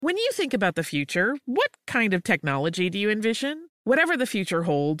When you think about the future, what kind of technology do you envision? Whatever the future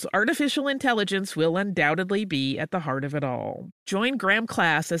holds, artificial intelligence will undoubtedly be at the heart of it all. Join Graham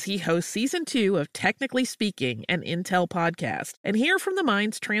Class as he hosts Season 2 of Technically Speaking, an Intel podcast, and hear from the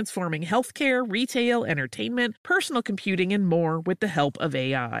minds transforming healthcare, retail, entertainment, personal computing, and more with the help of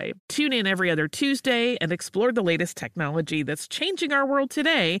AI. Tune in every other Tuesday and explore the latest technology that's changing our world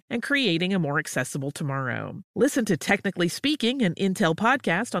today and creating a more accessible tomorrow. Listen to Technically Speaking, an Intel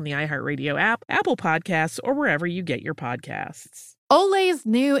podcast on the iHeartRadio app, Apple Podcasts, or wherever you get your podcasts. Olay's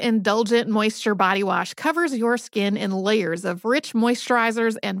new Indulgent Moisture Body Wash covers your skin in layers of rich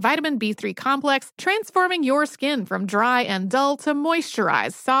moisturizers and vitamin B3 complex, transforming your skin from dry and dull to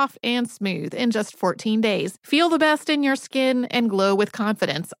moisturized, soft, and smooth in just 14 days. Feel the best in your skin and glow with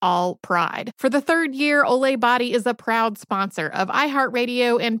confidence, all pride. For the third year, Olay Body is a proud sponsor of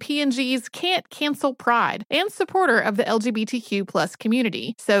iHeartRadio and P&G's Can't Cancel Pride and supporter of the LGBTQ+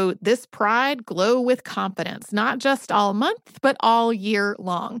 community. So this pride, glow with confidence, not just all month, but all year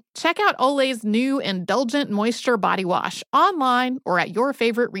long. Check out Olay's new Indulgent Moisture Body Wash online or at your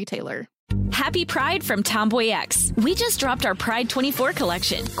favorite retailer. Happy Pride from Tomboy X. We just dropped our Pride 24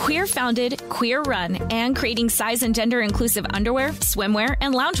 collection. Queer founded, queer run, and creating size and gender inclusive underwear, swimwear,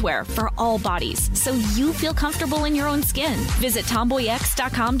 and loungewear for all bodies, so you feel comfortable in your own skin. Visit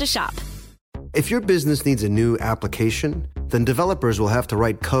tomboyx.com to shop. If your business needs a new application, then developers will have to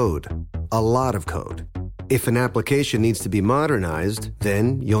write code. A lot of code. If an application needs to be modernized,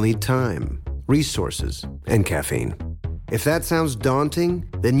 then you'll need time, resources, and caffeine. If that sounds daunting,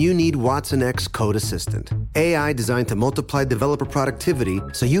 then you need Watson X Code Assistant. AI designed to multiply developer productivity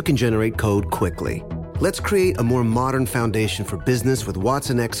so you can generate code quickly. Let's create a more modern foundation for business with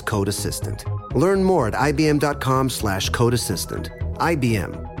Watson X Code Assistant. Learn more at ibm.com/code assistant.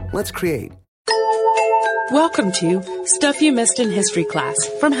 IBM. Let's create. Welcome to Stuff You Missed in History Class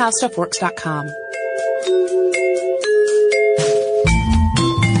from HowStuffWorks.com.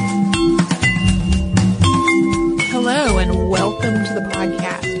 Hello and welcome to the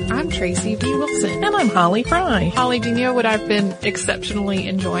podcast. I'm Tracy V. Wilson. And I'm Holly Fry. Holly, do you know what I've been exceptionally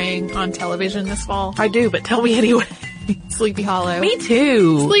enjoying on television this fall? I do, but tell me anyway. Sleepy Hollow. Me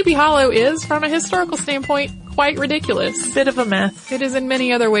too. Sleepy Hollow is, from a historical standpoint, quite ridiculous. Bit of a mess. It is in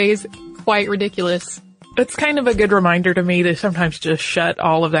many other ways quite ridiculous. It's kind of a good reminder to me to sometimes just shut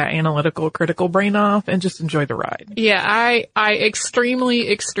all of that analytical, critical brain off and just enjoy the ride. Yeah, I extremely,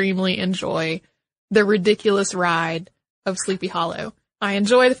 extremely enjoy the ridiculous ride of Sleepy Hollow. I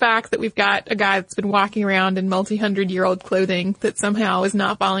enjoy the fact that we've got a guy that's been walking around in multi-hundred-year-old clothing that somehow is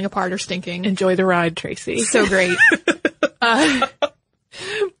not falling apart or stinking. Enjoy the ride, Tracy. So great.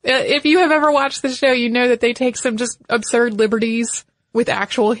 If you have ever watched the show, you know that they take some just absurd liberties with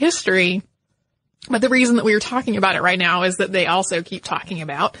actual history. But the reason that we are talking about it right now is that they also keep talking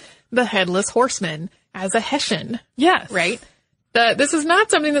about the Headless Horseman as a Hessian. Yes. Right? This is not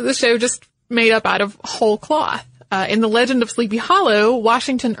something that the show just made up out of whole cloth. In The Legend of Sleepy Hollow,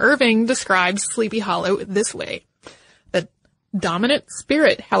 Washington Irving describes Sleepy Hollow this way. The dominant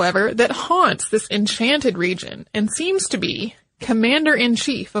spirit, however, that haunts this enchanted region and seems to be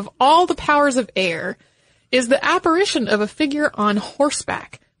commander-in-chief of all the powers of air is the apparition of a figure on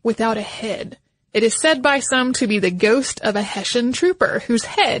horseback without a head. It is said by some to be the ghost of a Hessian trooper whose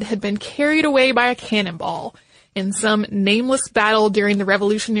head had been carried away by a cannonball in some nameless battle during the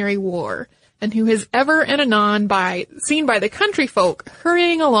Revolutionary War, and who is ever and anon seen by the country folk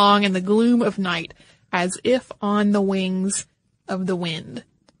hurrying along in the gloom of night, as if on the wings of the wind.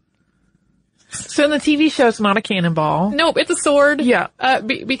 So in the TV show, it's not a cannonball. Nope, it's a sword. Yeah.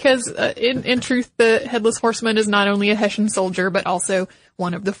 Because in truth, the Headless Horseman is not only a Hessian soldier, but also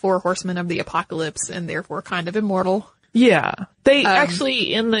one of the 4 horsemen of the apocalypse, and therefore kind of immortal. Yeah. They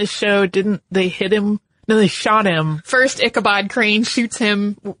actually, in the show, they hit him? No, they shot him. First, Ichabod Crane shoots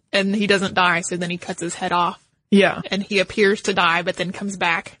him, and he doesn't die, so then he cuts his head off. Yeah. And he appears to die, but then comes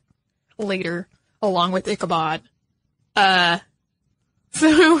back later, along with Ichabod.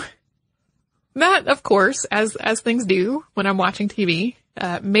 So, that, of course, as things do when I'm watching TV,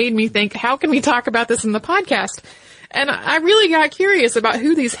 made me think, how can we talk about this in the podcast? And I really got curious about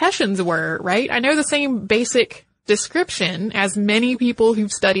who these Hessians were, right? I know the same basic description as many people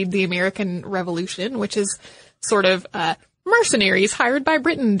who've studied the American Revolution, which is sort of mercenaries hired by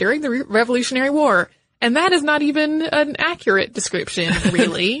Britain during the Revolutionary War. And that is not even an accurate description,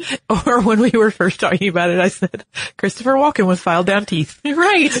 really. Or when we were first talking about it, I said Christopher Walken with filed down teeth.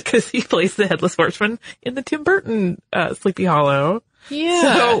 Right. Because he plays the Headless Horseman in the Tim Burton Sleepy Hollow.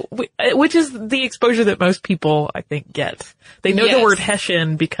 Yeah. So, which is the exposure that most people, I think, get. They know the word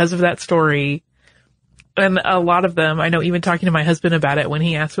Hessian because of that story. And a lot of them, I know, even talking to my husband about it when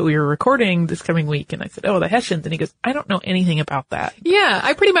he asked what we were recording this coming week, and I said, the Hessians. And he goes, I don't know anything about that. Yeah,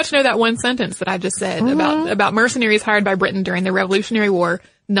 I pretty much know that one sentence that I just said about mercenaries hired by Britain during the Revolutionary War.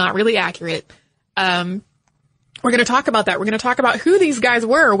 Not really accurate. We're going to talk about that. We're going to talk about who these guys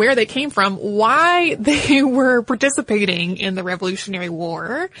were, where they came from, why they were participating in the Revolutionary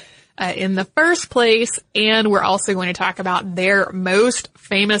War in the first place, and we're also going to talk about their most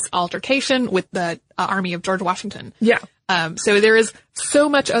famous altercation with the army of George Washington. Yeah. So there is so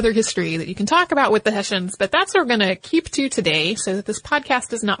much other history that you can talk about with the Hessians, but that's what we're going to keep to today so that this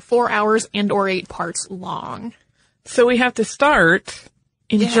podcast is not 4 hours and or 8 parts long. So we have to start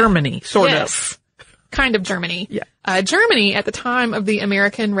in Germany, sort of. Kind of Germany. Yeah. Germany, at the time of the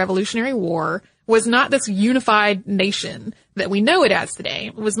American Revolutionary War, was not this unified nation that we know it as today.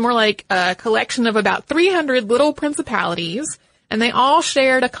 It was more like a collection of about 300 little principalities, and they all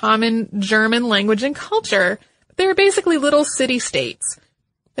shared a common German language and culture. They were basically little city-states.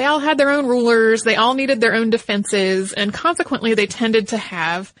 They all had their own rulers, they all needed their own defenses, and consequently they tended to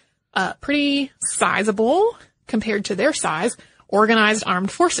have pretty sizable, compared to their size, organized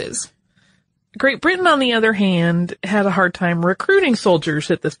armed forces. Great Britain, on the other hand, had a hard time recruiting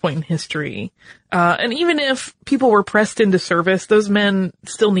soldiers at this point in history. And even if people were pressed into service, those men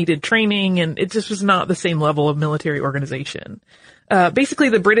still needed training, and it just was not the same level of military organization. Basically,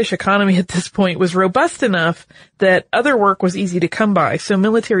 the British economy at this point was robust enough that other work was easy to come by, so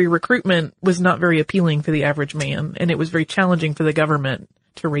military recruitment was not very appealing for the average man, and it was very challenging for the government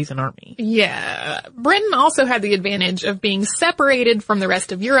to raise an army. Yeah. Britain also had the advantage of being separated from the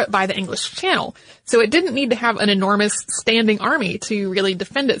rest of Europe by the English Channel, so it didn't need to have an enormous standing army to really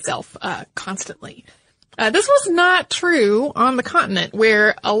defend itself constantly. This was not true on the continent,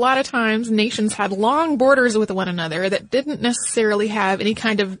 where a lot of times nations had long borders with one another that didn't necessarily have any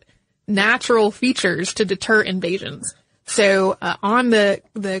kind of natural features to deter invasions. So on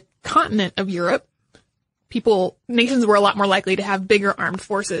the continent of Europe, nations were a lot more likely to have bigger armed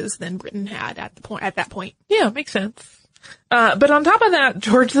forces than Britain had at that point. Yeah, makes sense. But on top of that,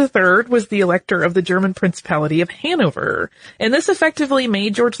 George III was the elector of the German Principality of Hanover, and this effectively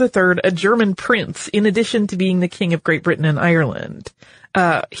made George III a German prince in addition to being the king of Great Britain and Ireland.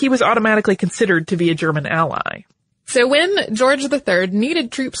 He was automatically considered to be a German ally. So when George III needed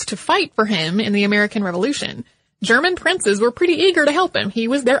troops to fight for him in the American Revolution, German princes were pretty eager to help him. He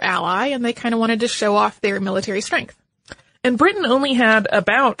was their ally, and they kind of wanted to show off their military strength. And Britain only had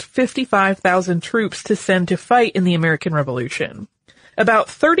about 55,000 troops to send to fight in the American Revolution. About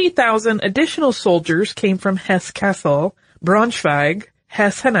 30,000 additional soldiers came from Hesse-Kassel, Braunschweig,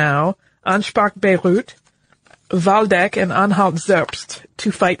 Hesse-Hanau, Ansbach-Beirut, Waldeck, and Anhalt-Zerbst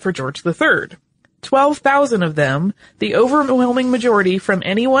to fight for George III. 12,000 of them, the overwhelming majority from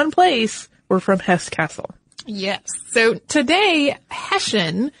any one place, were from Hesse-Kassel. Yes. So today,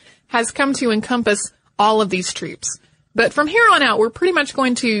 Hessian has come to encompass all of these troops. But from here on out, we're pretty much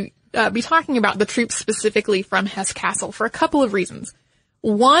going to be talking about the troops specifically from Hesse-Kassel for a couple of reasons.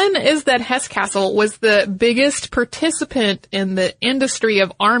 One is that Hesse-Kassel was the biggest participant in the industry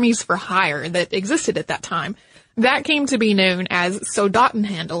of armies for hire that existed at that time. That came to be known as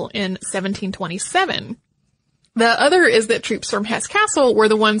Soldatenhandel in 1727. The other is that troops from Hesse-Kassel were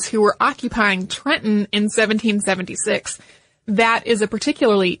the ones who were occupying Trenton in 1776. That is a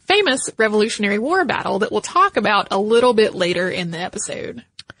particularly famous Revolutionary War battle that we'll talk about a little bit later in the episode.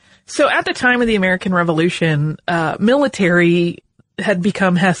 So at the time of the American Revolution, military had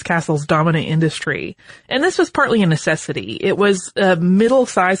become Hesse-Kassel's dominant industry. And this was partly a necessity. It was a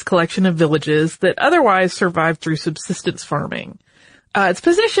middle-sized collection of villages that otherwise survived through subsistence farming. Its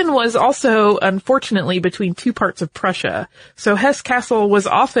position was also, unfortunately, between two parts of Prussia. So Hesse-Kassel was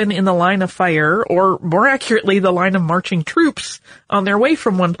often in the line of fire, or more accurately, the line of marching troops on their way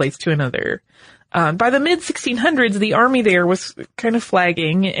from one place to another. By the mid-1600s, the army there was kind of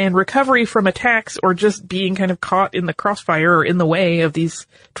flagging, and recovery from attacks or just being kind of caught in the crossfire or in the way of these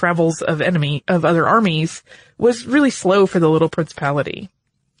travels of other armies was really slow for the little principality.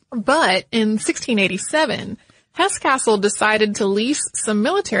 But in 1687, Hesse-Kassel decided to lease some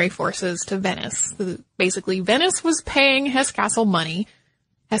military forces to Venice. Basically, Venice was paying Hesse-Kassel money.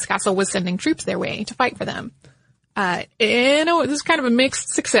 Hesse-Kassel was sending troops their way to fight for them. It was kind of a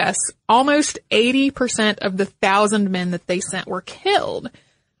mixed success. Almost 80% of the 1,000 men that they sent were killed.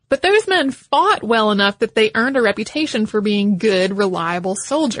 But those men fought well enough that they earned a reputation for being good, reliable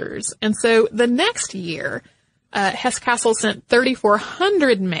soldiers. And so the next year, Hesse-Kassel sent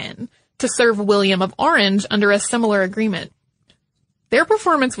 3,400 men to serve William of Orange under a similar agreement. Their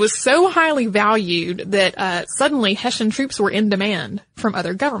performance was so highly valued that suddenly Hessian troops were in demand from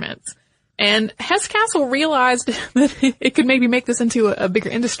other governments. And Hesse-Kassel realized that it could maybe make this into a bigger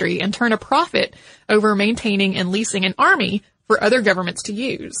industry and turn a profit over maintaining and leasing an army for other governments to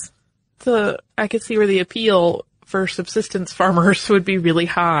use. I could see where the appeal for subsistence farmers would be really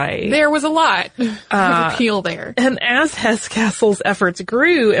high. There was a lot of appeal there. And as Hesse-Kassel's efforts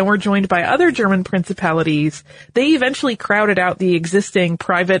grew and were joined by other German principalities, they eventually crowded out the existing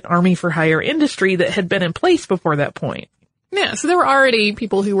private army for hire industry that had been in place before that point. Yeah, so there were already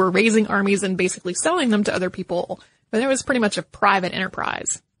people who were raising armies and basically selling them to other people, but it was pretty much a private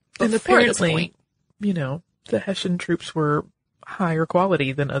enterprise. And apparently, the Hessian troops were higher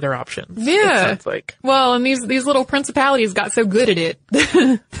quality than other options. Yeah. It sounds like. Well, and these little principalities got so good at it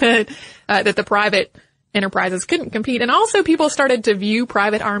that the private enterprises couldn't compete. And also people started to view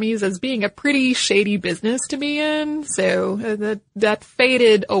private armies as being a pretty shady business to be in. So that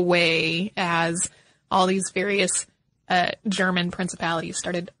faded away as all these various German principalities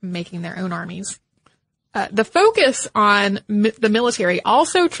started making their own armies. The focus on the military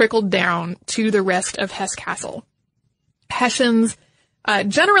also trickled down to the rest of Hesse-Kassel. Hessians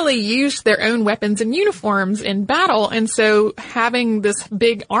generally used their own weapons and uniforms in battle, and so having this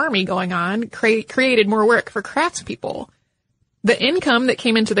big army going on created more work for craftspeople. The income that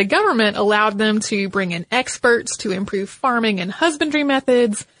came into the government allowed them to bring in experts to improve farming and husbandry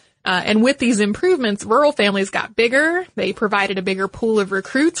methods, and with these improvements, rural families got bigger. They provided a bigger pool of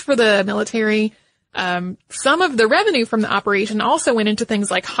recruits for the military. Some of the revenue from the operation also went into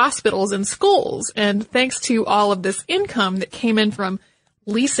things like hospitals and schools. And thanks to all of this income that came in from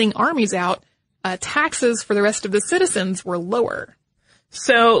leasing armies out, taxes for the rest of the citizens were lower.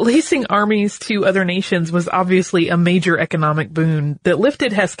 So leasing armies to other nations was obviously a major economic boon that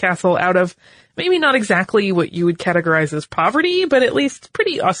lifted Hesse-Kassel out of maybe not exactly what you would categorize as poverty, but at least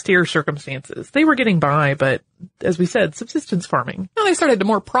pretty austere circumstances. They were getting by, but as we said, subsistence farming. Well, they started to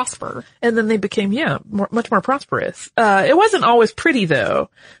more prosper. And then they became, much more prosperous. It wasn't always pretty though.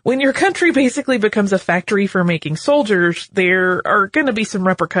 When your country basically becomes a factory for making soldiers, there are going to be some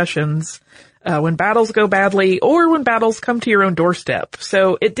repercussions when battles go badly or when battles come to your own doorstep.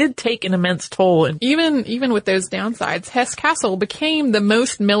 So it did take an immense toll. And even with those downsides, Hesse-Kassel became the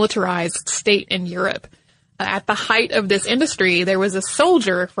most militarized state in Europe. At the height of this industry, there was a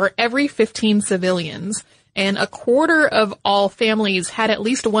soldier for every 15 civilians, and a quarter of all families had at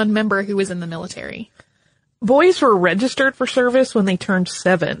least one member who was in the military. Boys were registered for service when they turned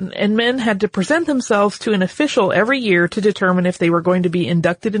 7, and men had to present themselves to an official every year to determine if they were going to be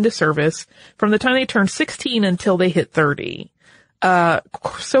inducted into service from the time they turned 16 until they hit 30.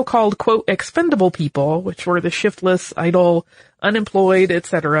 So-called, quote, expendable people, which were the shiftless, idle, unemployed,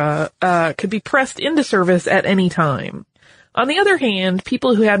 etc., could be pressed into service at any time. On the other hand,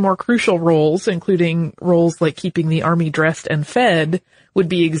 people who had more crucial roles, including roles like keeping the army dressed and fed, would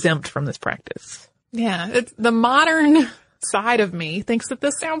be exempt from this practice. Yeah, it's the modern side of me thinks that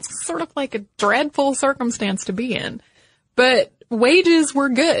this sounds sort of like a dreadful circumstance to be in. But wages were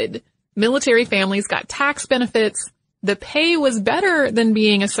good. Military families got tax benefits. The pay was better than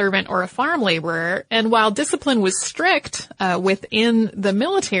being a servant or a farm laborer. And while discipline was strict within the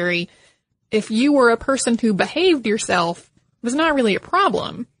military, if you were a person who behaved yourself, it was not really a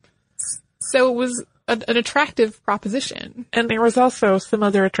problem. So it was an attractive proposition. And there was also some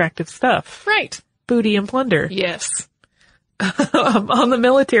other attractive stuff. Right. Booty and plunder. Yes. On the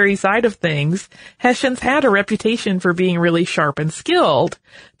military side of things, Hessians had a reputation for being really sharp and skilled,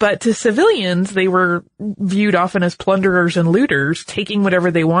 but to civilians, they were viewed often as plunderers and looters, taking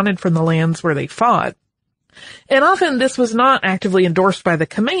whatever they wanted from the lands where they fought. And often this was not actively endorsed by the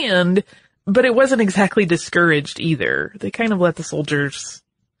command, but it wasn't exactly discouraged either. They kind of let the soldiers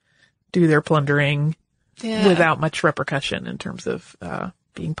do their plundering without much repercussion in terms of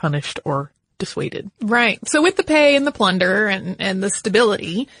being punished or dissuaded. Right. So with the pay and the plunder and the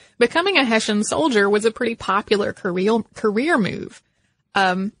stability, becoming a Hessian soldier was a pretty popular career move.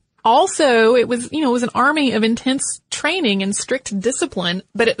 Also, it was an army of intense training and strict discipline,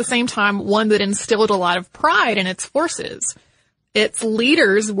 but at the same time, one that instilled a lot of pride in its forces. Its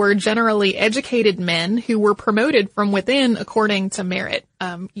leaders were generally educated men who were promoted from within according to merit.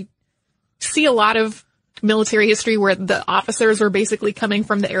 You see a lot of military history where the officers were basically coming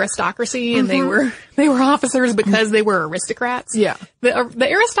from the aristocracy and they were officers because they were aristocrats. Yeah. The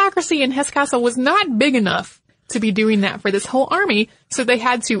aristocracy in Hesse-Kassel was not big enough to be doing that for this whole army, so they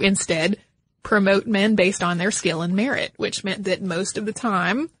had to instead promote men based on their skill and merit, which meant that most of the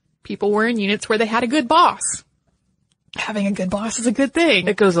time people were in units where they had a good boss. Having a good boss is a good thing.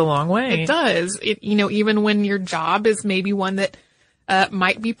 It goes a long way. It does. Even when your job is maybe one that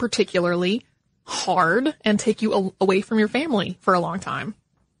might be particularly hard and take you away from your family for a long time.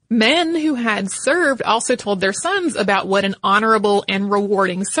 Men who had served also told their sons about what an honorable and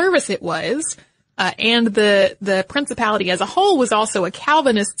rewarding service it was. And the principality as a whole was also a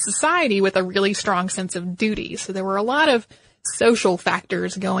Calvinist society with a really strong sense of duty. So there were a lot of social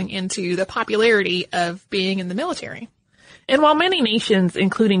factors going into the popularity of being in the military. And while many nations,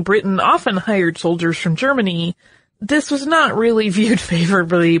 including Britain, often hired soldiers from Germany, this was not really viewed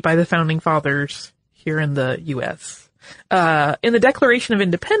favorably by the founding fathers here in the U.S. In the Declaration of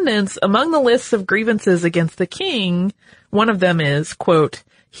Independence, among the lists of grievances against the king, one of them is, quote,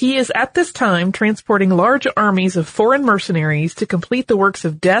 "He is at this time transporting large armies of foreign mercenaries to complete the works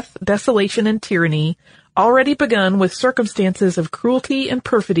of death, desolation, and tyranny, already begun with circumstances of cruelty and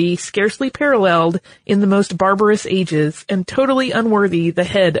perfidy scarcely paralleled in the most barbarous ages, and totally unworthy the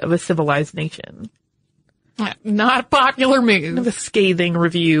head of a civilized nation." Not a popular move. Kind of a scathing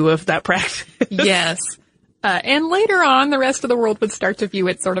review of that practice. Yes. And later on, the rest of the world would start to view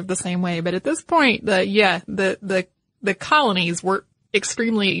it sort of the same way. But at this point, the colonies were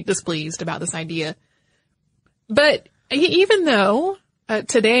extremely displeased about this idea. But even though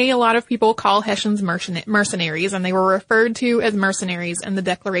today a lot of people call Hessians mercenaries, and they were referred to as mercenaries in the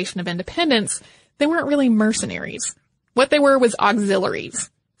Declaration of Independence, they weren't really mercenaries. What they were was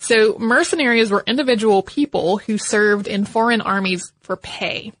auxiliaries. So mercenaries were individual people who served in foreign armies for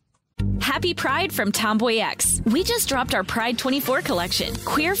pay. Happy Pride from Tomboy X. We just dropped our Pride 24 collection.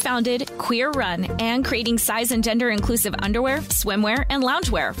 Queer founded, queer run, and creating size and gender inclusive underwear, swimwear, and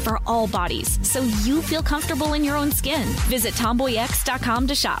loungewear for all bodies, so you feel comfortable in your own skin. Visit tomboyx.com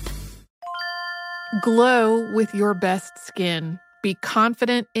to shop. Glow with your best skin. Be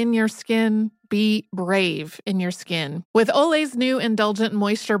confident in your skin. Be brave in your skin. With Olay's new Indulgent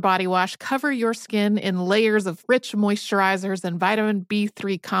Moisture Body Wash, cover your skin in layers of rich moisturizers and vitamin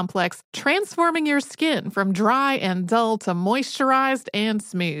B3 complex, transforming your skin from dry and dull to moisturized and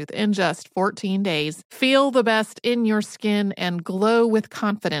smooth in just 14 days. Feel the best in your skin and glow with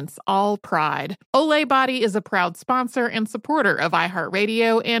confidence, all pride. Olay Body is a proud sponsor and supporter of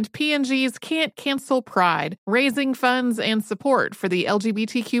iHeartRadio and P&G's Can't Cancel Pride, raising funds and support for the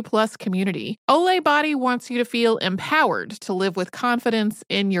LGBTQ+ community. Olay Body wants you to feel empowered to live with confidence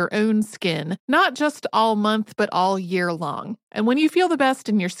in your own skin, not just all month, but all year long. And when you feel the best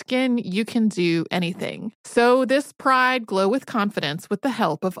in your skin, you can do anything. So this pride, glow with confidence with the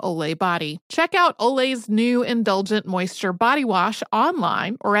help of Olay Body. Check out Olay's new Indulgent Moisture Body Wash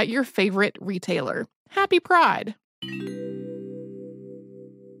online or at your favorite retailer. Happy Pride!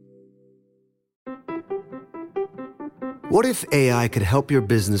 What if AI could help your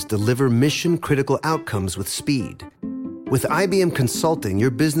business deliver mission-critical outcomes with speed? With IBM Consulting,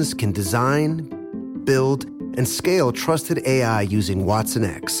 your business can design, build, and scale trusted AI using Watson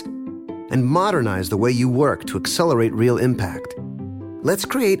X, and modernize the way you work to accelerate real impact. Let's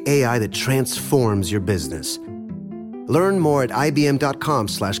create AI that transforms your business. Learn more at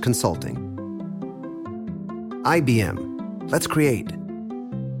ibm.com/consulting. IBM. Let's create.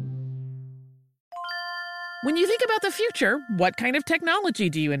 When you think about the future, what kind of technology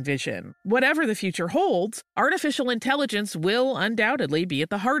do you envision? Whatever the future holds, artificial intelligence will undoubtedly be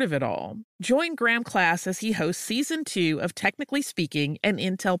at the heart of it all. Join Graham Class as he hosts Season 2 of Technically Speaking, an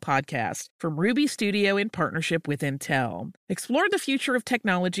Intel podcast from Ruby Studio in partnership with Intel. Explore the future of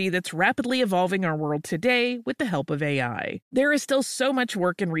technology that's rapidly evolving our world today with the help of AI. There is still so much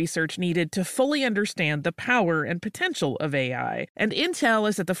work and research needed to fully understand the power and potential of AI, and Intel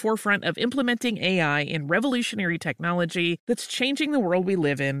is at the forefront of implementing AI in revolutionary technology that's changing the world we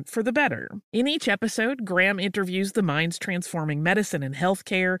live in for the better. In each episode, Graham interviews the minds transforming medicine and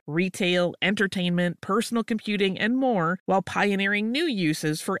healthcare, retail, entertainment, personal computing, and more, while pioneering new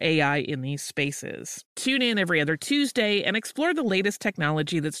uses for AI in these spaces. Tune in every other Tuesday and explore the latest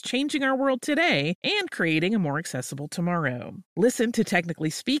technology that's changing our world today and creating a more accessible tomorrow. Listen to Technically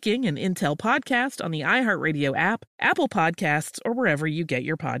Speaking, an Intel podcast on the iHeartRadio app, Apple Podcasts, or wherever you get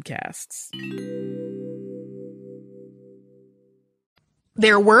your podcasts.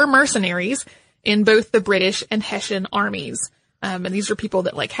 There were mercenaries in both the British and Hessian armies. And these are people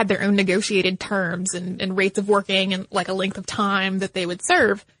that had their own negotiated terms and rates of working and a length of time that they would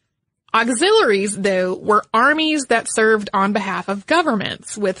serve. Auxiliaries, though, were armies that served on behalf of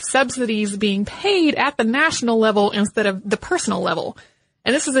governments, with subsidies being paid at the national level instead of the personal level.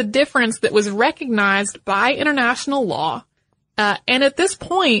 And this is a difference that was recognized by international law. And at this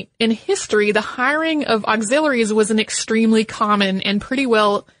point in history, the hiring of auxiliaries was an extremely common and pretty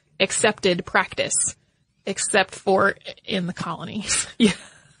well accepted practice. Except for in the colonies,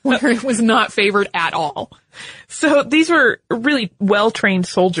 where it was not favored at all. So these were really well-trained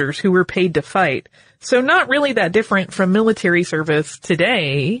soldiers who were paid to fight. So not really that different from military service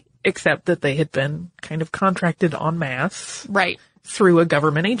today. except that they had been kind of contracted en masse. Right. Through a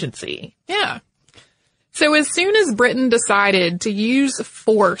government agency. Yeah. So as soon as Britain decided to use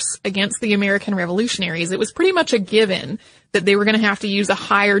force against the American revolutionaries, it was pretty much a given that they were going to have to use a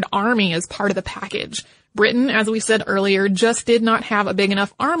hired army as part of the package. Britain, as we said earlier, just did not have a big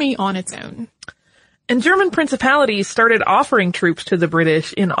enough army on its own. And German principalities started offering troops to the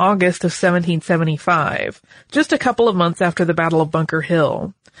British in August of 1775, just a couple of months after the Battle of Bunker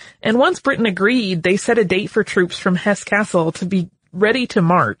Hill. And once Britain agreed, they set a date for troops from Hesse Cassel to be ready to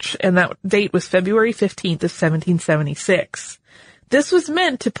march, and that date was February 15th of 1776. This was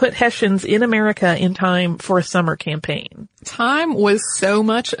meant to put Hessians in America in time for a summer campaign. Time was so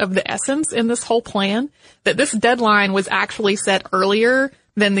much of the essence in this whole plan that this deadline was actually set earlier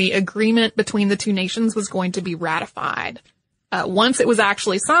than the agreement between the two nations was going to be ratified. Once it was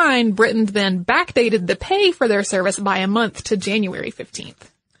actually signed, Britain then backdated the pay for their service by a month to January 15th.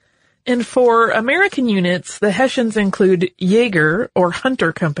 And for American units, the Hessians include Jäger or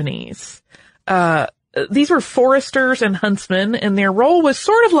hunter companies. These were foresters and huntsmen, and their role was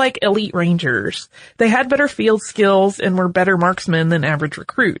sort of like elite rangers. They had better field skills and were better marksmen than average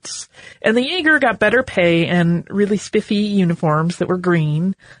recruits. And the Jäger got better pay and really spiffy uniforms that were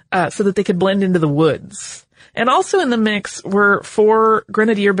green, so that they could blend into the woods. And also in the mix were 4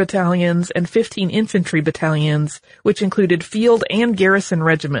 grenadier battalions and 15 infantry battalions, which included field and garrison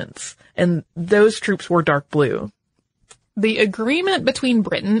regiments. And those troops wore dark blue. The agreement between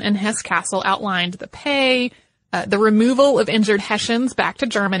Britain and Hesse Cassel outlined the pay, the removal of injured Hessians back to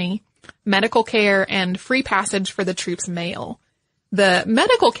Germany, medical care, and free passage for the troops' mail. The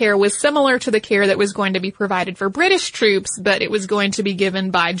medical care was similar to the care that was going to be provided for British troops, but it was going to be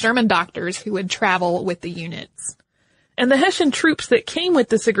given by German doctors who would travel with the units. And the Hessian troops that came with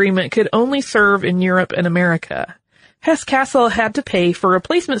this agreement could only serve in Europe and America. Hesse Cassel had to pay for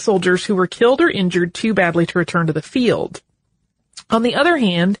replacement soldiers who were killed or injured too badly to return to the field. On the other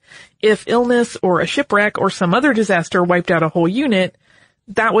hand, if illness or a shipwreck or some other disaster wiped out a whole unit,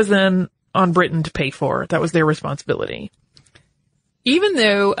 that was then on Britain to pay for. That was their responsibility. Even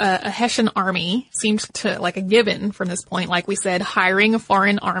though a Hessian army seemed to like a given from this point, like we said, hiring a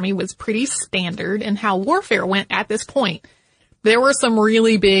foreign army was pretty standard in how warfare went at this point. There were some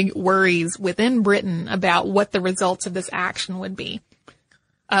really big worries within Britain about what the results of this action would be.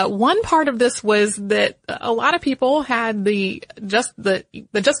 One part of this was that a lot of people had the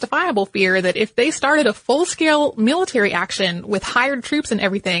justifiable fear that if they started a full-scale military action with hired troops and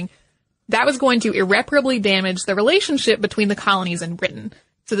everything, that was going to irreparably damage the relationship between the colonies and Britain.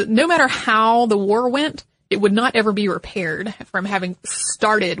 So that no matter how the war went, it would not ever be repaired from having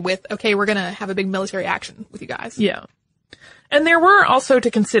started with, okay, we're going to have a big military action with you guys. Yeah. And there were also to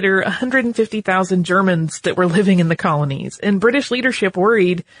consider 150,000 Germans that were living in the colonies, and British leadership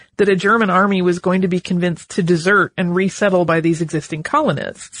worried that a German army was going to be convinced to desert and resettle by these existing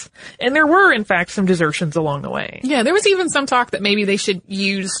colonists. And there were, in fact, some desertions along the way. Yeah, there was even some talk that maybe they should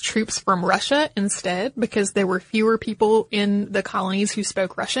use troops from Russia instead, because there were fewer people in the colonies who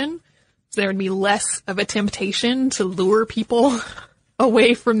spoke Russian. So there would be less of a temptation to lure people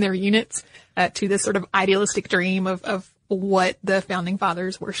away from their units to this sort of idealistic dream of what the founding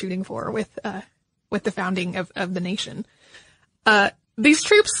fathers were shooting for with the founding of the nation. These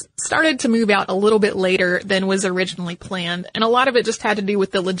troops started to move out a little bit later than was originally planned, and a lot of it just had to do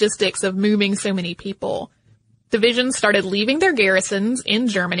with the logistics of moving so many people. Divisions started leaving their garrisons in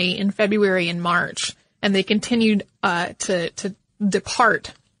Germany in February and March, and they continued to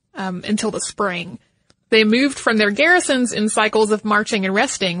depart until the spring. They moved from their garrisons in cycles of marching and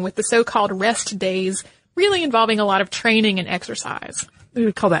resting, with the so-called rest days really involving a lot of training and exercise. We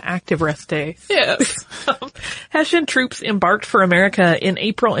would call that active rest days. Yes. Hessian troops embarked for America in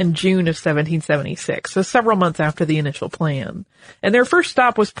April and June of 1776, so several months after the initial plan. And their first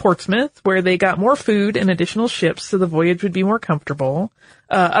stop was Portsmouth, where they got more food and additional ships so the voyage would be more comfortable.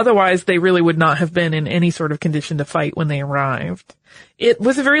 Otherwise, they really would not have been in any sort of condition to fight when they arrived. It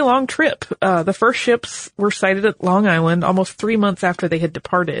was a very long trip. The first ships were sighted at Long Island almost 3 months after they had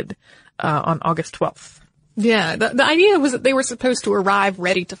departed, on August 12th. Yeah, the idea was that they were supposed to arrive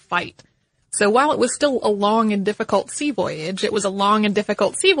ready to fight. So while it was still a long and difficult sea voyage, it was a long and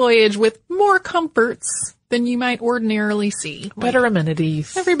difficult sea voyage with more comforts than you might ordinarily see. Better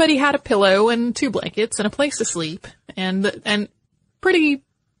amenities. Everybody had a pillow and 2 blankets and a place to sleep, and pretty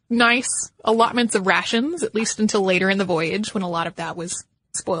nice allotments of rations, at least until later in the voyage when a lot of that was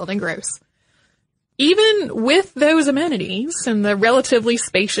spoiled and gross. Even with those amenities and the relatively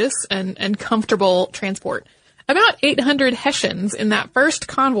spacious and comfortable transport, about 800 Hessians in that first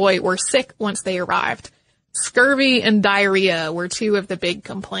convoy were sick once they arrived. Scurvy and diarrhea were two of the big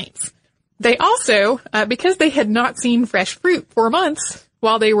complaints. They also, because they had not seen fresh fruit for months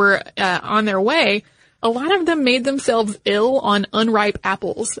while they were on their way, a lot of them made themselves ill on unripe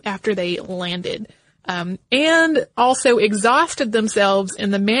apples after they landed, and also exhausted themselves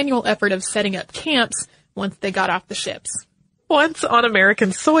in the manual effort of setting up camps once they got off the ships. Once on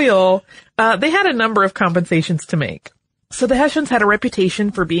American soil, they had a number of compensations to make. So the Hessians had a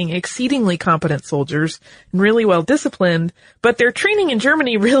reputation for being exceedingly competent soldiers and really well disciplined, but their training in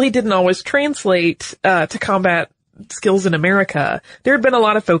Germany really didn't always translate to combat skills in America. There had been a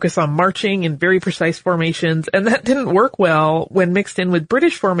lot of focus on marching and very precise formations, and that didn't work well when mixed in with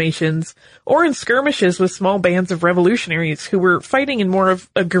British formations or in skirmishes with small bands of revolutionaries who were fighting in more of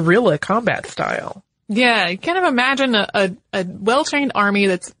a guerrilla combat style. Yeah, you kind of imagine a well-trained army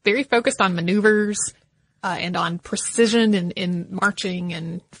that's very focused on maneuvers, and on precision in marching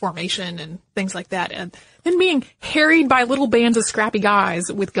and formation and things like that. And then being harried by little bands of scrappy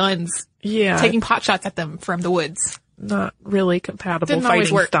guys with guns, taking pot shots at them from the woods. Not really compatible Didn't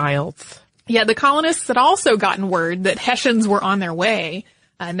fighting styles. Yeah, the colonists had also gotten word that Hessians were on their way,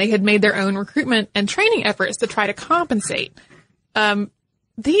 and they had made their own recruitment and training efforts to try to compensate.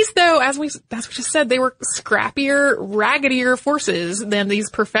 These, though, as we just said, they were scrappier, raggedier forces than these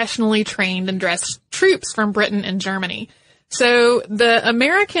professionally trained and dressed troops from Britain and Germany. So the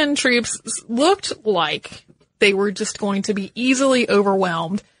American troops looked like they were just going to be easily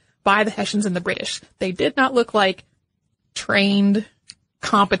overwhelmed by the Hessians and the British. They did not look like trained,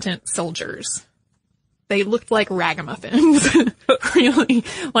 competent soldiers. They looked like ragamuffins. Really.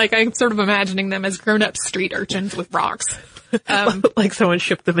 Like, I'm sort of imagining them as grown-up street urchins with rocks. Like someone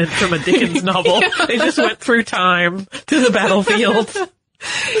shipped them in from a Dickens novel. Yeah. They just went through time to the battlefield.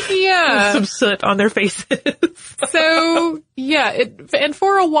 Yeah. With some soot on their faces. So, yeah, and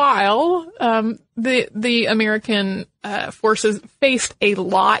for a while, the American forces faced a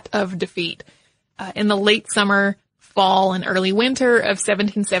lot of defeat. In the late summer, fall, and early winter of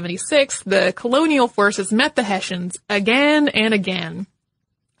 1776, the colonial forces met the Hessians again and again.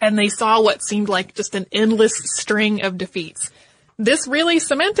 And they saw what seemed like just an endless string of defeats. This really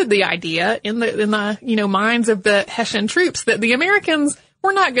cemented the idea in the minds of the Hessian troops that the Americans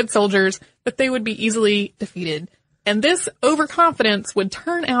were not good soldiers, that they would be easily defeated. And this overconfidence would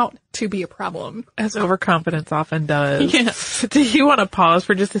turn out to be a problem. As overconfidence often does. Yes. Do you want to pause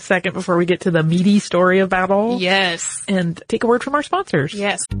for just a second before we get to the meaty story of battle? Yes. And take a word from our sponsors.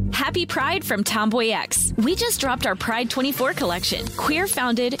 Yes. Happy Pride from Tomboy X. We just dropped our Pride 24 collection. Queer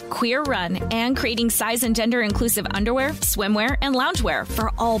founded, queer run, and creating size and gender inclusive underwear, swimwear, and loungewear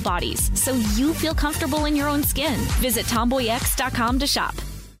for all bodies, so you feel comfortable in your own skin. Visit tomboyx.com to shop.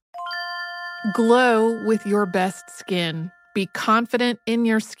 Glow with your best skin. Be confident in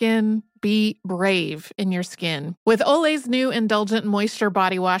your skin. Be brave in your skin. With Olay's new Indulgent Moisture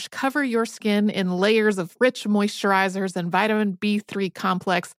Body Wash, cover your skin in layers of rich moisturizers and vitamin B3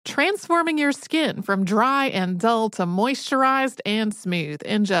 complex, transforming your skin from dry and dull to moisturized and smooth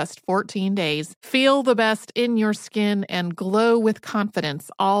in just 14 days. Feel the best in your skin and glow with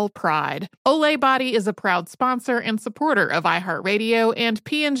confidence, all pride. Olay Body is a proud sponsor and supporter of iHeartRadio and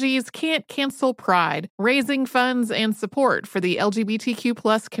P&G's Can't Cancel Pride, raising funds and support for the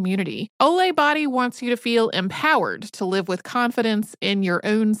LGBTQ+ community. Olay Body wants you to feel empowered to live with confidence in your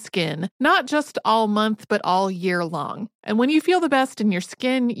own skin, not just all month, but all year long. And when you feel the best in your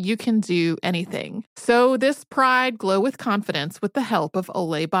skin, you can do anything. So this pride, glow with confidence with the help of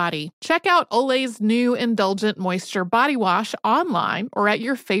Olay Body. Check out Olay's new Indulgent Moisture Body Wash online or at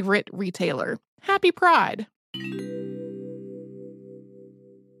your favorite retailer. Happy Pride!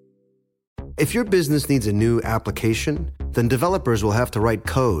 If your business needs a new application, then developers will have to write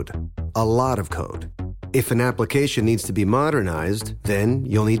code. A lot of code. If an application needs to be modernized, then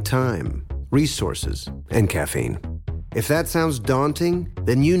you'll need time, resources, and caffeine. If that sounds daunting,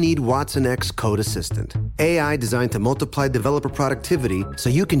 then you need Watson X Code Assistant. AI designed to multiply developer productivity so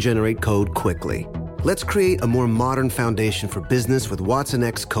you can generate code quickly. Let's create a more modern foundation for business with Watson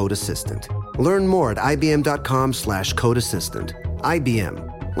X Code Assistant. Learn more at ibm.com/code assistant.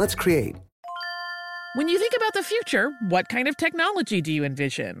 IBM. Let's create. When you think about the future, what kind of technology do you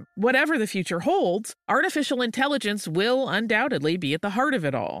envision? Whatever the future holds, artificial intelligence will undoubtedly be at the heart of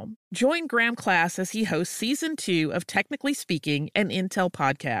it all. Join Graham Class as he hosts Season 2 of Technically Speaking, an Intel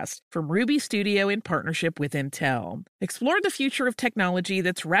podcast from Ruby Studio in partnership with Intel. Explore the future of technology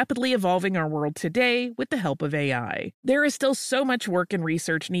that's rapidly evolving our world today with the help of AI. There is still so much work and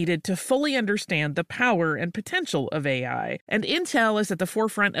research needed to fully understand the power and potential of AI, and Intel is at the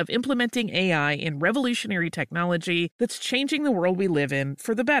forefront of implementing AI in revolutionary technology that's changing the world we live in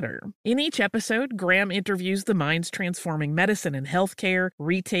for the better. In each episode, Graham interviews the minds transforming medicine and healthcare,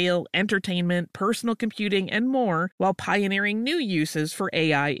 retail, entertainment, personal computing, and more, while pioneering new uses for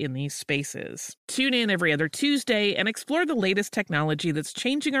AI in these spaces. Tune in every other Tuesday and explore the latest technology that's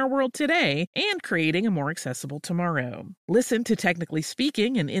changing our world today and creating a more accessible tomorrow. Listen to Technically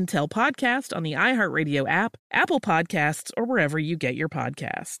Speaking, an Intel podcast on the iHeartRadio app, Apple Podcasts, or wherever you get your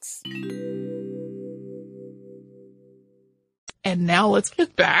podcasts. And now let's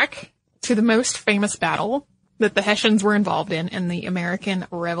get back to the most famous battle that the Hessians were involved in the American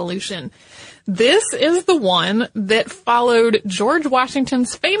Revolution. This is the one that followed George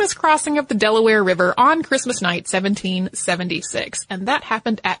Washington's famous crossing of the Delaware River on Christmas night, 1776, and that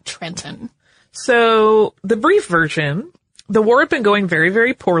happened at Trenton. So, the brief version, the war had been going very,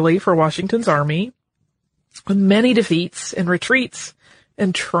 very poorly for Washington's army, with many defeats and retreats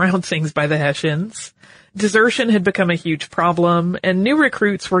and trouncings by the Hessians. Desertion had become a huge problem, and new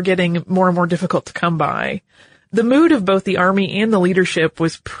recruits were getting more and more difficult to come by. The mood of both the army and the leadership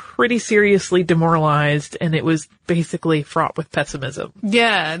was pretty seriously demoralized, and it was basically fraught with pessimism.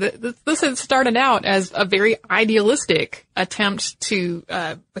 Yeah, this had started out as a very idealistic attempt to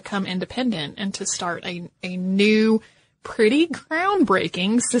become independent and to start a new, pretty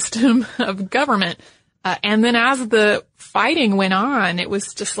groundbreaking system of government. And then as the fighting went on, it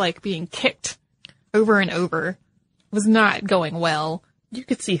was just like being kicked over and over. It was not going well. You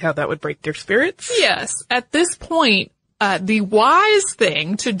could see how that would break their spirits. Yes. At this point, the wise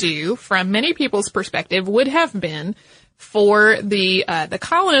thing to do from many people's perspective would have been for the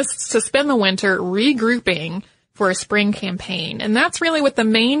colonists to spend the winter regrouping for a spring campaign. And that's really what the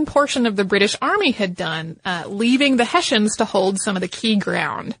main portion of the British Army had done, leaving the Hessians to hold some of the key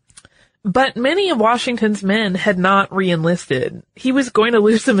ground. But many of Washington's men had not re-enlisted. He was going to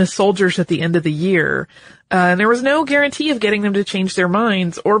lose them as soldiers at the end of the year. And there was no guarantee of getting them to change their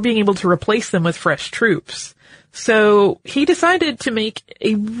minds or being able to replace them with fresh troops. So he decided to make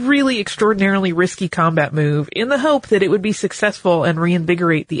a really extraordinarily risky combat move in the hope that it would be successful and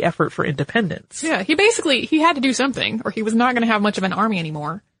reinvigorate the effort for independence. Yeah, he had to do something or he was not going to have much of an army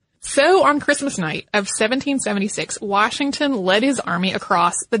anymore. So on Christmas night of 1776, Washington led his army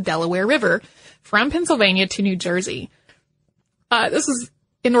across the Delaware River from Pennsylvania to New Jersey. This was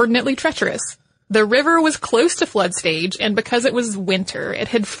inordinately treacherous. The river was close to flood stage, and because it was winter, it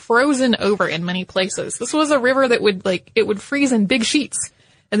had frozen over in many places. This was a river that would freeze in big sheets,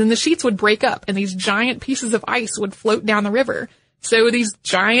 and then the sheets would break up, and these giant pieces of ice would float down the river. So these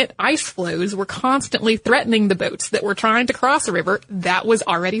giant ice floes were constantly threatening the boats that were trying to cross a river that was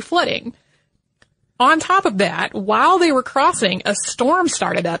already flooding. On top of that, while they were crossing, a storm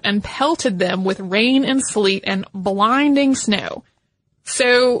started up and pelted them with rain and sleet and blinding snow.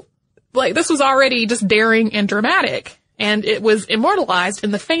 So, this was already just daring and dramatic, and it was immortalized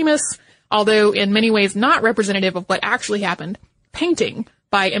in the famous, although in many ways not representative of what actually happened, painting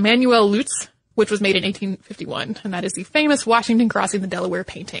by Emanuel Lutz, which was made in 1851, and that is the famous Washington crossing the Delaware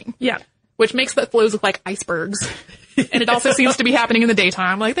painting. Yeah. Which makes the flows look like icebergs. And it also seems to be happening in the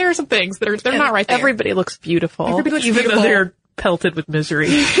daytime. There are some things that they're not right there. Everybody looks beautiful. Everybody looks even beautiful. Though they're pelted with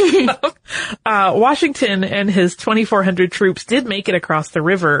misery. Washington and his 2,400 troops did make it across the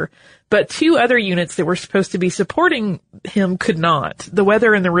river, but two other units that were supposed to be supporting him could not. The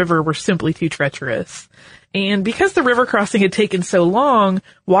weather and the river were simply too treacherous. And because the river crossing had taken so long,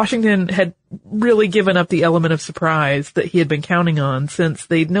 Washington had really given up the element of surprise that he had been counting on, since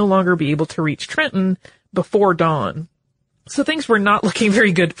they'd no longer be able to reach Trenton before dawn. So things were not looking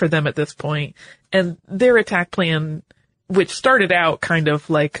very good for them at this point, and their attack plan, which started out kind of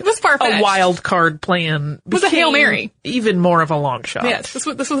like it was far-fetched. A wild card plan, was a Hail Mary. Even more of a long shot. Yes, this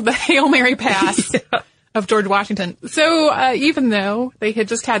was the Hail Mary pass. Yeah. Of George Washington. So, even though they had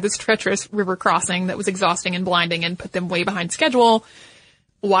just had this treacherous river crossing that was exhausting and blinding and put them way behind schedule,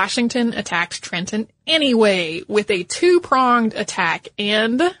 Washington attacked Trenton anyway with a two-pronged attack.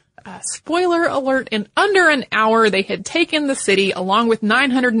 And, spoiler alert, in under an hour they had taken the city along with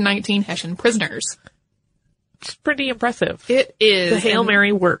 919 Hessian prisoners. It's pretty impressive. It is. The Hail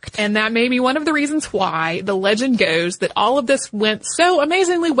Mary worked. And that may be one of the reasons why the legend goes that all of this went so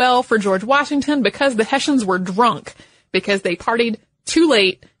amazingly well for George Washington, because the Hessians were drunk, because they partied too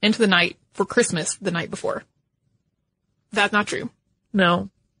late into the night for Christmas the night before. That's not true. No.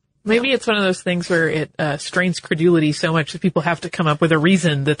 Maybe it's one of those things where it strains credulity so much that people have to come up with a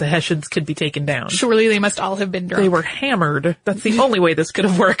reason that the Hessians could be taken down. Surely they must all have been drunk. They were hammered. That's the only way this could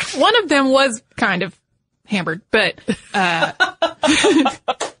have worked. One of them was kind of hammered, but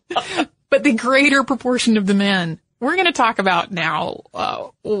but the greater proportion of the men, we're going to talk about now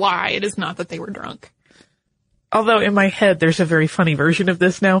why it is not that they were drunk. Although in my head, there's a very funny version of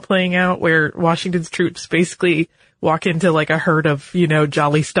this now playing out where Washington's troops basically walk into like a herd of,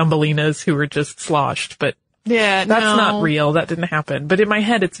 jolly Stumblinas who are just sloshed. But yeah, that's not real. That didn't happen. But in my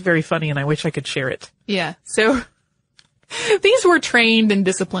head, it's very funny and I wish I could share it. Yeah. So these were trained and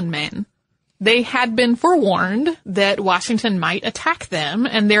disciplined men. They had been forewarned that Washington might attack them,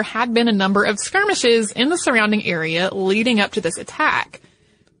 and there had been a number of skirmishes in the surrounding area leading up to this attack.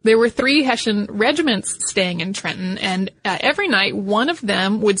 There were 3 Hessian regiments staying in Trenton, and every night one of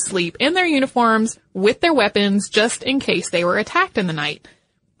them would sleep in their uniforms with their weapons just in case they were attacked in the night.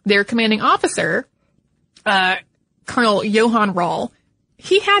 Their commanding officer, Colonel Johann Rall,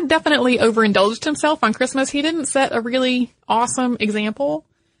 he had definitely overindulged himself on Christmas. He didn't set a really awesome example.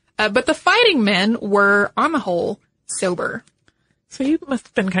 But the fighting men were, on the whole, sober. So he must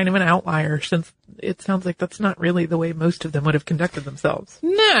have been kind of an outlier, since it sounds like that's not really the way most of them would have conducted themselves.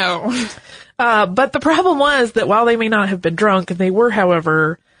 No. But the problem was that while they may not have been drunk, they were,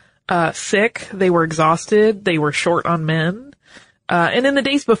 however, sick, they were exhausted, they were short on men. And in the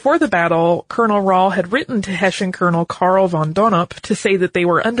days before the battle, Colonel Rall had written to Hessian Colonel Karl von Donop to say that they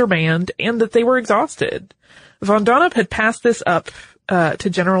were undermanned and that they were exhausted. Von Donop had passed this up to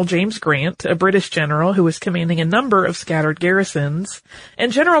General James Grant, a British general who was commanding a number of scattered garrisons,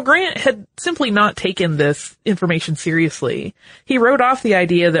 and General Grant had simply not taken this information seriously. He wrote off the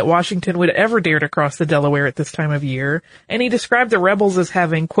idea that Washington would ever dare to cross the Delaware at this time of year, and he described the rebels as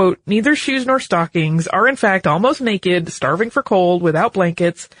having, quote, neither shoes nor stockings, are in fact almost naked, starving for cold, without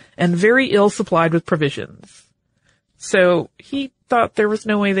blankets, and very ill supplied with provisions. So he thought there was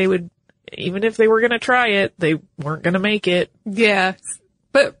no way they would, even if they were going to try it, they weren't going to make it. Yeah.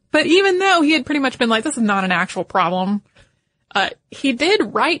 But even though he had pretty much been like, this is not an actual problem, he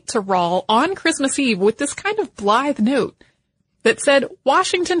did write to Rall on Christmas Eve with this kind of blithe note that said,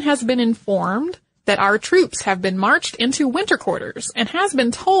 Washington has been informed that our troops have been marched into winter quarters and has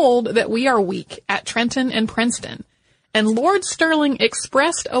been told that we are weak at Trenton and Princeton. And Lord Stirling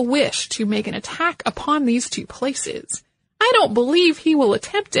expressed a wish to make an attack upon these 2 places. I don't believe he will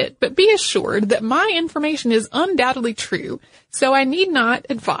attempt it, but be assured that my information is undoubtedly true, so I need not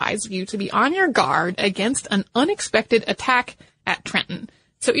advise you to be on your guard against an unexpected attack at Trenton.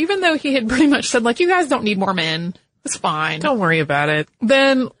 So even though he had pretty much said, like, you guys don't need more men, it's fine. Don't worry about it.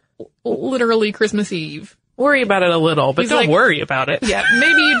 Then, literally Christmas Eve. Worry about it a little, but don't worry about it. Yeah,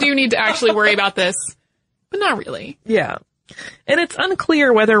 maybe you do need to actually worry about this, but not really. Yeah. And it's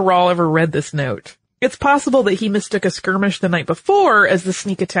unclear whether Rall ever read this note. It's possible that he mistook a skirmish the night before as the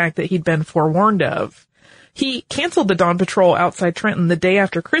sneak attack that he'd been forewarned of. He canceled the dawn patrol outside Trenton the day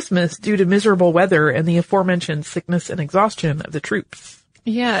after Christmas due to miserable weather and the aforementioned sickness and exhaustion of the troops.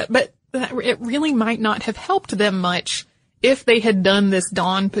 Yeah, but it really might not have helped them much if they had done this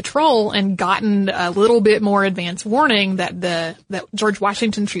dawn patrol and gotten a little bit more advance warning that George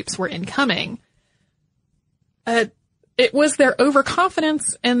Washington troops were incoming. It was their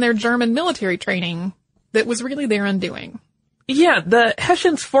overconfidence and their German military training that was really their undoing. Yeah, the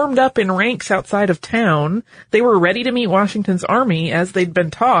Hessians formed up in ranks outside of town. They were ready to meet Washington's army as they'd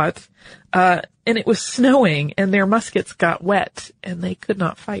been taught, and it was snowing, and their muskets got wet, and they could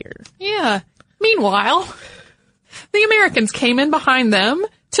not fire. Yeah. Meanwhile, the Americans came in behind them,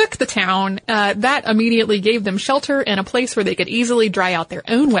 took the town. That immediately gave them shelter and a place where they could easily dry out their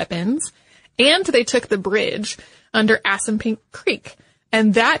own weapons, and they took the bridge under Assunpink Creek,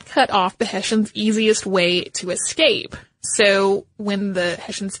 and that cut off the Hessians' easiest way to escape. So when the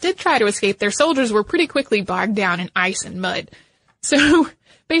Hessians did try to escape, their soldiers were pretty quickly bogged down in ice and mud. So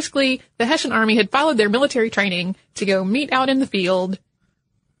basically, the Hessian army had followed their military training to go meet out in the field,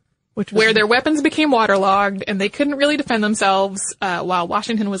 where their weapons became waterlogged and they couldn't really defend themselves, while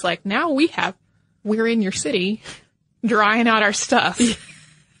Washington was like, now we're in your city, drying out our stuff.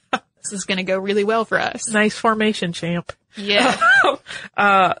 This is going to go really well for us. Nice formation, champ. Yeah.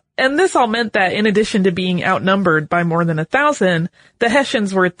 And this all meant that in addition to being outnumbered by more than 1,000, the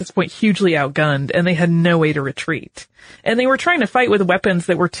Hessians were at this point hugely outgunned and they had no way to retreat. And they were trying to fight with weapons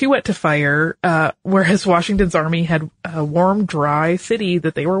that were too wet to fire, whereas Washington's army had a warm, dry city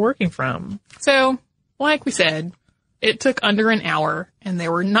that they were working from. So, like we said, it took under an hour and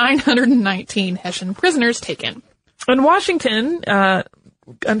there were 919 Hessian prisoners taken. And Washington,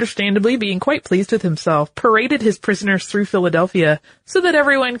 understandably being quite pleased with himself, paraded his prisoners through Philadelphia so that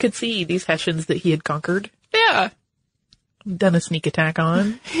everyone could see these Hessians that he had conquered. Yeah. Done a sneak attack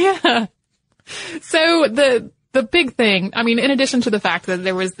on. Yeah. So the big thing, I mean, in addition to the fact that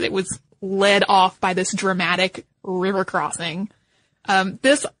it was led off by this dramatic river crossing,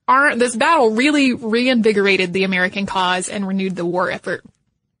 this battle really reinvigorated the American cause and renewed the war effort.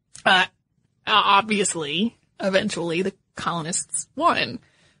 Obviously, eventually the colonists won.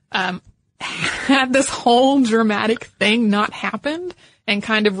 Had this whole dramatic thing not happened and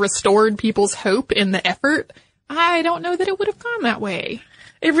kind of restored people's hope in the effort, I don't know that it would have gone that way.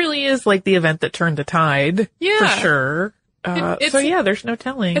 It really is like the event that turned the tide. Yeah. For sure. So yeah, there's no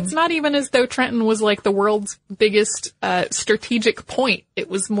telling. It's not even as though Trenton was like the world's biggest strategic point. It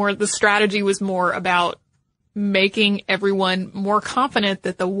was more, the strategy was more about making everyone more confident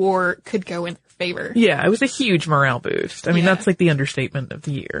that the war could go in their favor. Yeah, it was a huge morale boost. I mean, that's like the understatement of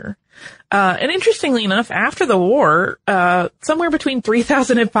the year. And interestingly enough, after the war, somewhere between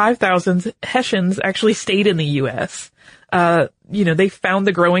 3,000 and 5,000 Hessians actually stayed in the U.S. They found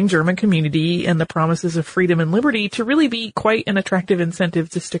the growing German community and the promises of freedom and liberty to really be quite an attractive incentive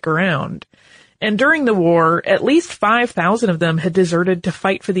to stick around. And during the war, at least 5,000 of them had deserted to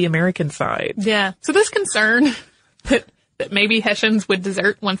fight for the American side. Yeah. So this concern that maybe Hessians would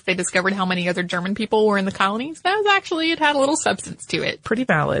desert once they discovered how many other German people were in the colonies, it had a little substance to it. Pretty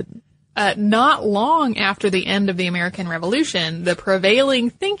valid. Not long after the end of the American Revolution, the prevailing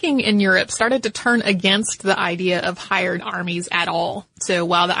thinking in Europe started to turn against the idea of hired armies at all. So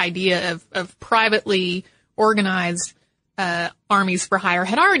while the idea of privately organized armies for hire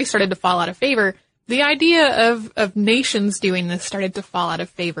had already started to fall out of favor, the idea of nations doing this started to fall out of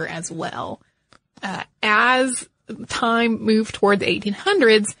favor as well. As time moved toward the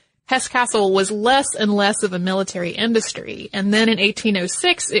 1800s, Hesse-Kassel was less and less of a military industry, and then in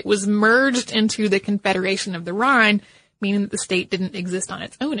 1806 it was merged into the Confederation of the Rhine, meaning that the state didn't exist on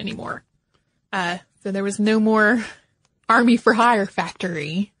its own anymore. So there was no more army for hire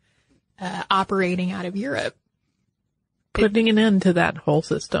factory operating out of Europe. Putting an end to that whole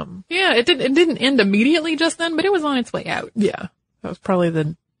system. Yeah, it didn't end immediately just then, but it was on its way out. Yeah, that was probably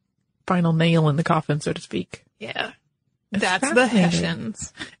the final nail in the coffin, so to speak. Yeah. That's the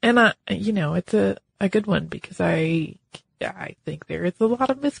Hessians. And, it's a good one because I think there is a lot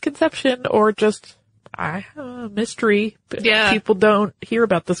of misconception or just, mystery. Yeah. People don't hear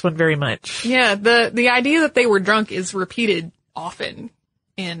about this one very much. Yeah. The idea that they were drunk is repeated often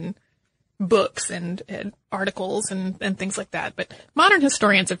in books and articles and things like that. But modern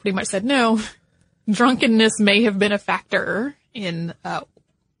historians have pretty much said, no, drunkenness may have been a factor in,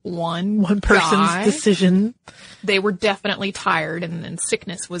 one person's decision. They were definitely tired and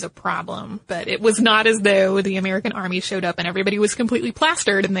sickness was a problem, but it was not as though the American army showed up and everybody was completely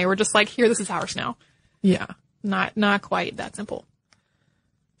plastered and they were just like, here, this is ours now. Yeah. Not quite that simple.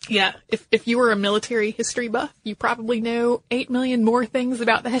 Yeah. If you were a military history buff, you probably know 8 million more things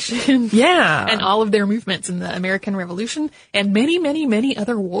about the Hessians. Yeah. And all of their movements in the American Revolution and many, many, many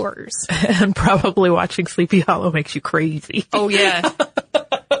other wars. And probably watching Sleepy Hollow makes you crazy. Oh, yeah.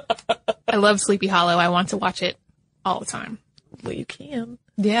 I love Sleepy Hollow. I want to watch it all the time. Well, you can.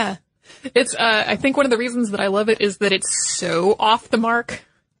 Yeah. It's, I think one of the reasons that I love it is that it's so off the mark.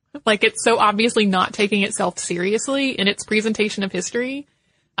 Like, it's so obviously not taking itself seriously in its presentation of history.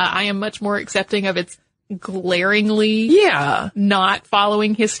 I am much more accepting of its glaringly not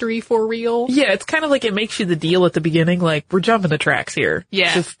following history for real. Yeah, it's kind of like it makes you the deal at the beginning, like, we're jumping the tracks here.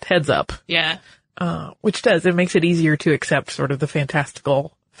 Yeah. Just heads up. Yeah. It makes it easier to accept sort of the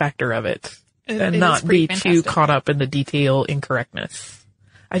fantastical factor of it. And not be too caught up in the detail incorrectness.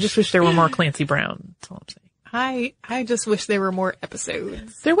 I just wish there were more Clancy Brown. That's all I'm saying. I just wish there were more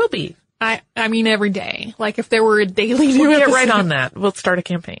episodes. There will be. I mean every day. Like if there were a daily new We'll get episode. right on that. We'll start a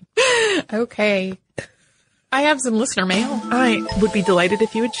campaign. Okay. I have some listener mail. I would be delighted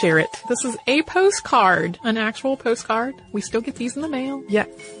if you would share it. This is a postcard, an actual postcard. We still get these in the mail. Yes.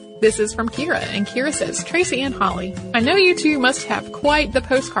 This is from Kira, and Kira says, Tracy and Holly, I know you two must have quite the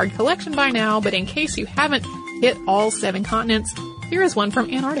postcard collection by now, but in case you haven't hit all 7 continents, here is one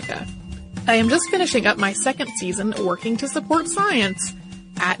from Antarctica. I am just finishing up my 2nd season working to support science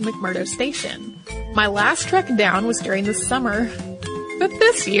at McMurdo Station. My last trek down was during the summer, but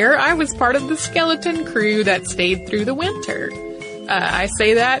this year I was part of the skeleton crew that stayed through the winter. I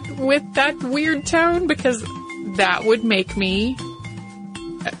say that with that weird tone because that would make me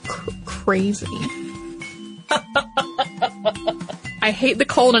crazy. I hate the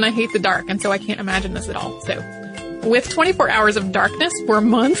cold and I hate the dark, and so I can't imagine this at all. So, with 24 hours of darkness for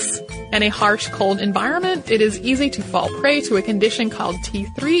months, and a harsh, cold environment, it is easy to fall prey to a condition called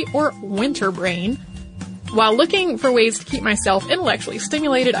T3 or winter brain. While looking for ways to keep myself intellectually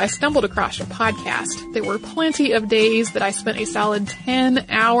stimulated, I stumbled across your podcast. There were plenty of days that I spent a solid 10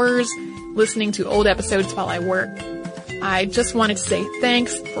 hours listening to old episodes while I worked. I just wanted to say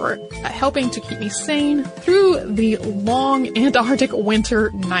thanks for helping to keep me sane through the long Antarctic winter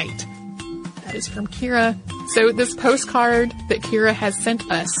night. That is from Kira. So this postcard that Kira has sent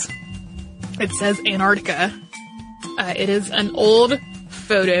us, it says Antarctica. It is an old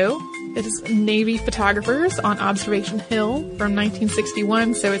photo. It is Navy photographers on Observation Hill from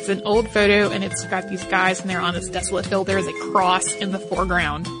 1961. So it's an old photo, and it's got these guys, and they're on this desolate hill. There is a cross in the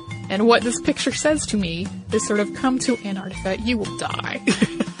foreground. And what this picture says to me is sort of, come to Antarctica, you will die.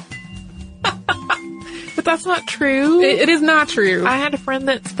 But that's not true. It is not true. I had a friend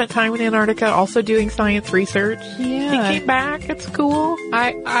that spent time in Antarctica also doing science research. Yeah. He came back. It's cool. To me,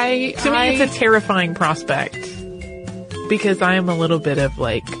 It's a terrifying prospect. Because I am a little bit of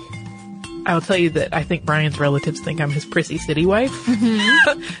like, I'll tell you that I think Brian's relatives think I'm his prissy city wife.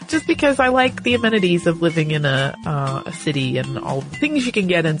 Mm-hmm. Just because I like the amenities of living in a city and all the things you can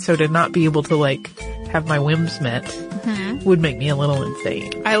get. And so to not be able to like have my whims met would make me a little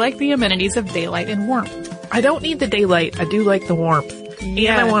insane. I like the amenities of daylight and warmth. I don't need the daylight. I do like the warmth.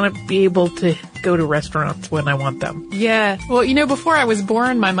 Yeah. And I want to be able to go to restaurants when I want them. Yeah. Well, before I was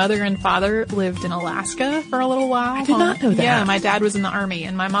born, my mother and father lived in Alaska for a little while. I did not know that. Yeah, my dad was in the Army,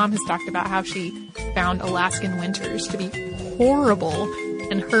 and my mom has talked about how she found Alaskan winters to be horrible.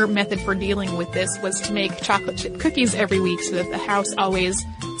 And her method for dealing with this was to make chocolate chip cookies every week so that the house always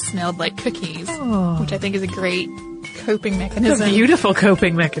smelled like cookies, which I think is a great coping mechanism. It's a beautiful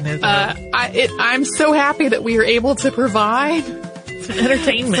coping mechanism. I'm so happy that we are able to provide some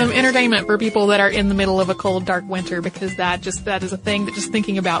entertainment for people that are in the middle of a cold, dark winter, because that is a thing that just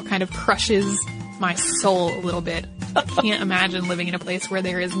thinking about kind of crushes my soul a little bit. I can't imagine living in a place where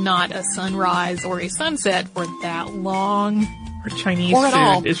there is not a sunrise or a sunset for that long. Or Chinese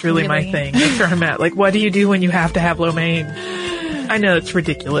food is really my thing. That's where I'm at. Like, what do you do when you have to have lo mein? I know it's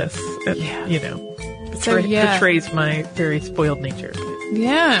ridiculous. Betrays my very spoiled nature.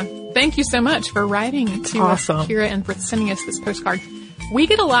 Yeah. Thank you so much for writing to us, Kira, and for sending us this postcard. We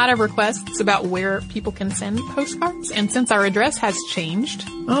get a lot of requests about where people can send postcards, and since our address has changed,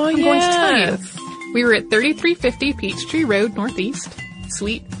 I'm going to tell you. We were at 3350 Peachtree Road Northeast,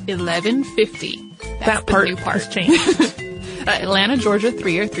 Suite 1150. That part has changed. Atlanta, Georgia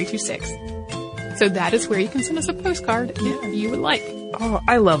 30326. So that is where you can send us a postcard if you would like. Oh,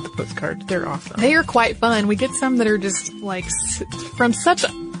 I love the postcards. They're awesome. They are quite fun. We get some that are just like from such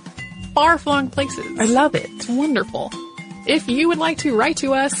far-flung places. I love it. It's wonderful. If you would like to write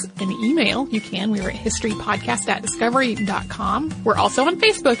to us an email, you can. We are at historypodcast@discovery.com. We're also on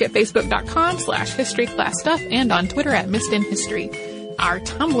Facebook at facebook.com/historyclassstuff and on Twitter at missedinhistory. Our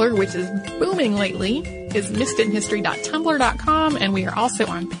Tumblr, which is booming lately, is missedinhistory.tumblr.com, and we are also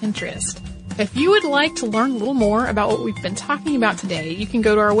on Pinterest. If you would like to learn a little more about what we've been talking about today, you can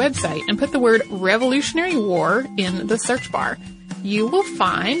go to our website and put the word Revolutionary War in the search bar. You will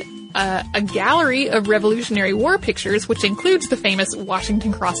find a gallery of Revolutionary War pictures, which includes the famous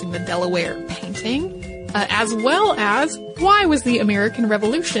Washington crossing the Delaware painting, as well as why was the American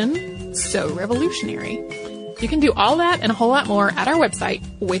Revolution so revolutionary. You can do all that and a whole lot more at our website,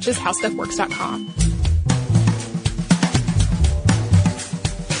 which is howstuffworks.com.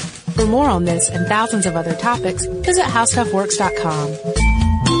 For more on this and thousands of other topics, visit howstuffworks.com.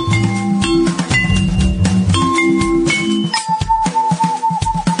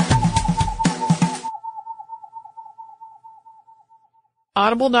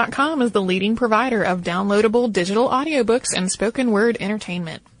 Audible.com is the leading provider of downloadable digital audiobooks and spoken word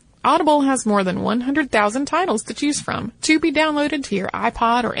entertainment. Audible has more than 100,000 titles to choose from to be downloaded to your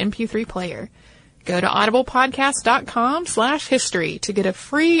iPod or MP3 player. Go to audiblepodcast.com/history to get a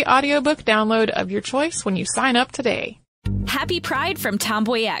free audiobook download of your choice when you sign up today. Happy Pride from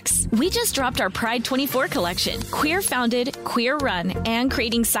Tomboy X. We just dropped our Pride 24 collection. Queer founded, queer run, and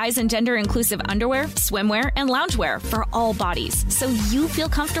creating size and gender inclusive underwear, swimwear, and loungewear for all bodies, so you feel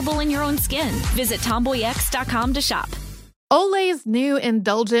comfortable in your own skin. Visit tomboyx.com to shop. Olay's new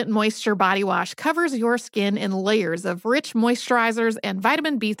Indulgent Moisture Body Wash covers your skin in layers of rich moisturizers and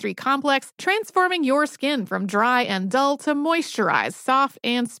vitamin B3 complex, transforming your skin from dry and dull to moisturized, soft,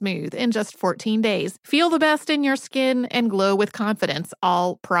 and smooth in just 14 days. Feel the best in your skin and glow with confidence,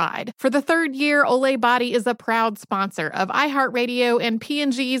 all pride. For the third year, Olay Body is a proud sponsor of iHeartRadio and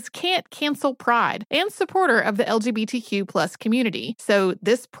P&G's Can't Cancel Pride and supporter of the LGBTQ+ community. So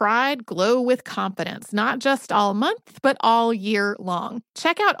this Pride, glow with confidence, not just all month, but all all year long.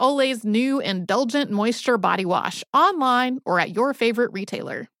 Check out Olay's new Indulgent Moisture Body Wash online or at your favorite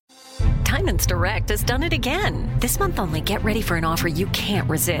retailer. Diamonds Direct has done it again. This month only, get ready for an offer you can't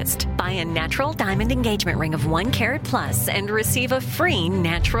resist. Buy a natural diamond engagement ring of 1 carat plus and receive a free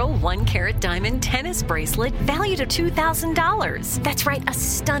natural 1 carat diamond tennis bracelet valued at $2,000. That's right, a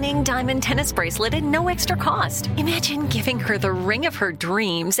stunning diamond tennis bracelet at no extra cost. Imagine giving her the ring of her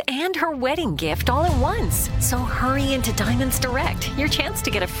dreams and her wedding gift all at once. So hurry into Diamonds Direct. Your chance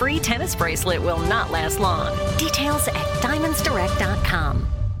to get a free tennis bracelet will not last long. Details at diamondsdirect.com.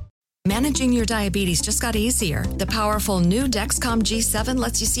 Managing your diabetes just got easier. The powerful new Dexcom G7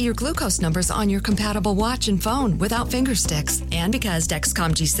 lets you see your glucose numbers on your compatible watch and phone without finger sticks. And because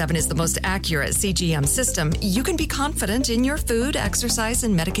Dexcom G7 is the most accurate CGM system, you can be confident in your food, exercise,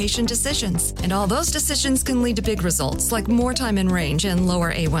 and medication decisions. And all those decisions can lead to big results like more time in range and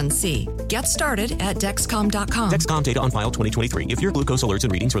lower A1C. Get started at Dexcom.com. Dexcom data on file 2023. If your glucose alerts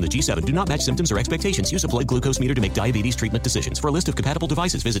and readings from the G7 do not match symptoms or expectations, use a blood glucose meter to make diabetes treatment decisions. For a list of compatible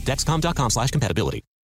devices, visit Dexcom.com/compatibility.